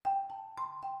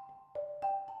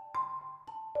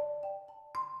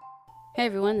Hey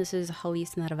everyone, this is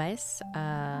Hallease Narvaez.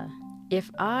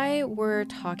 If I were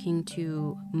talking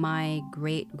to my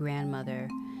great-grandmother,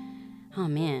 oh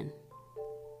man,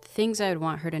 things I would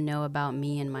want her to know about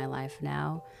me and my life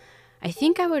now, I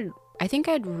think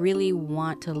I'd really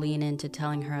want to lean into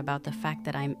telling her about the fact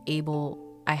that I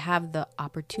have the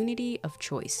opportunity of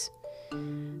choice,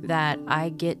 that I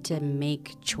get to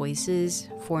make choices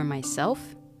for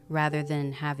myself rather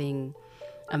than having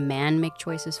a man make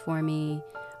choices for me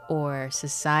or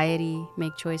society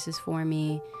make choices for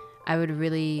me. I would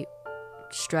really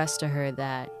stress to her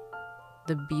that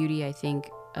the beauty, I think,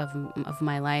 of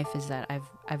my life is that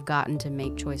I've gotten to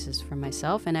make choices for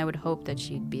myself, and I would hope that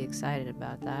she'd be excited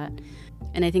about that.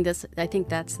 And I think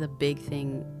that's the big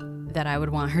thing that I would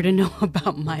want her to know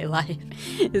about my life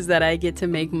is that I get to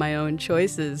make my own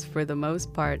choices for the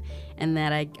most part, and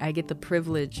that I get the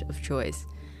privilege of choice.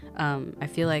 I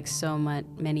feel like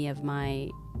many of my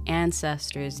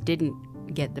ancestors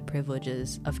didn't get the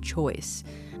privileges of choice.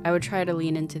 I would try to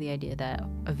lean into the idea that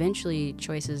eventually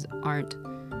choices aren't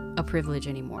a privilege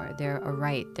anymore. They're a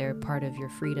right. They're part of your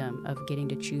freedom of getting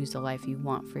to choose the life you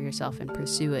want for yourself and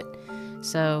pursue it.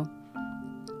 So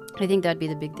I think that'd be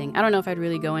the big thing. I don't know if I'd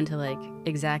really go into like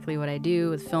exactly what I do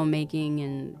with filmmaking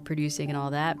and producing and all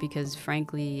that, because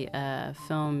frankly,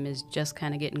 film is just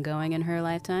kind of getting going in her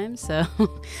lifetime. So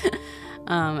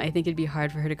I think it'd be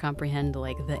hard for her to comprehend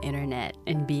like the internet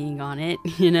and being on it,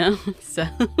 you know? So,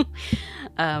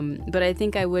 but I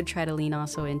think I would try to lean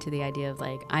also into the idea of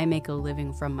like, I make a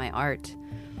living from my art.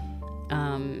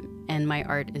 And my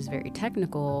art is very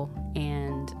technical,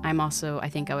 and I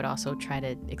think I would also try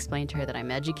to explain to her that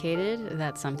I'm educated.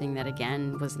 That's something that,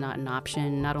 again, was not an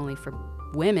option, not only for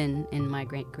women in my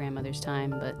great-grandmother's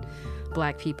time, but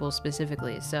Black people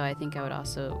specifically. So I think I would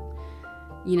also,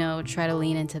 try to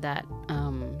lean into that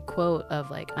quote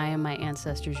of like, I am my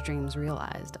ancestors' dreams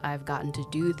realized. I've gotten to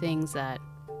do things that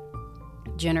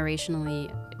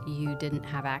generationally you didn't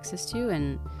have access to,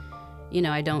 and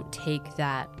I don't take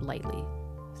that lightly.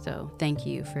 So thank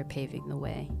you for paving the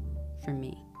way for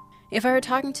me. If I were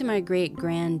talking to my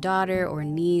great-granddaughter or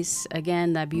niece,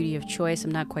 again, that beauty of choice,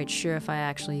 I'm not quite sure if I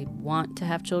actually want to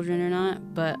have children or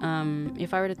not, but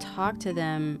if I were to talk to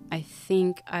them, I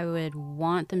think I would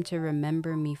want them to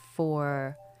remember me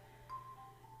for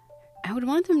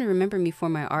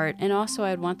my art, and also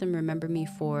I'd want them to remember me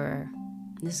for,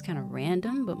 this is kind of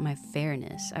random, but my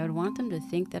fairness. I would want them to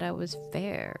think that I was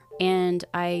fair, and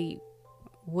I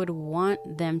would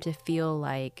want them to feel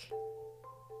like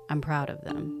I'm proud of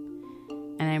them,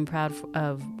 and I'm proud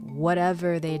of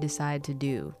whatever they decide to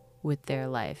do with their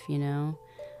life, I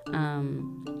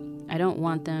wouldn't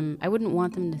want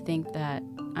them to think that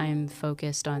I'm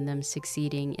focused on them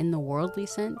succeeding in the worldly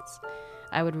sense.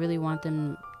 I would really want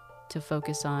them to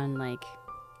focus on like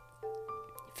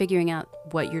figuring out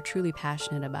what you're truly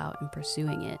passionate about and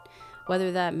pursuing it,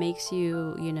 whether that makes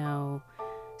you,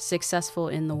 successful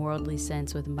in the worldly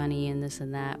sense with money and this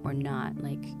and that or not.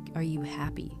 Like, are you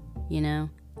happy?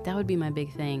 That would be my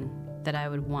big thing that I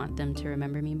would want them to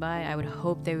remember me by. I would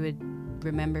hope they would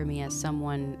remember me as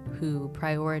someone who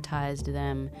prioritized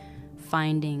them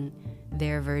finding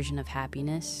their version of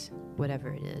happiness, whatever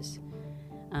it is.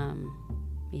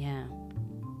 Yeah.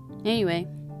 Anyway,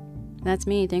 that's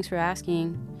me. Thanks for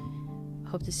asking.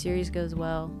 Hope the series goes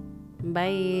well.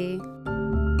 Bye.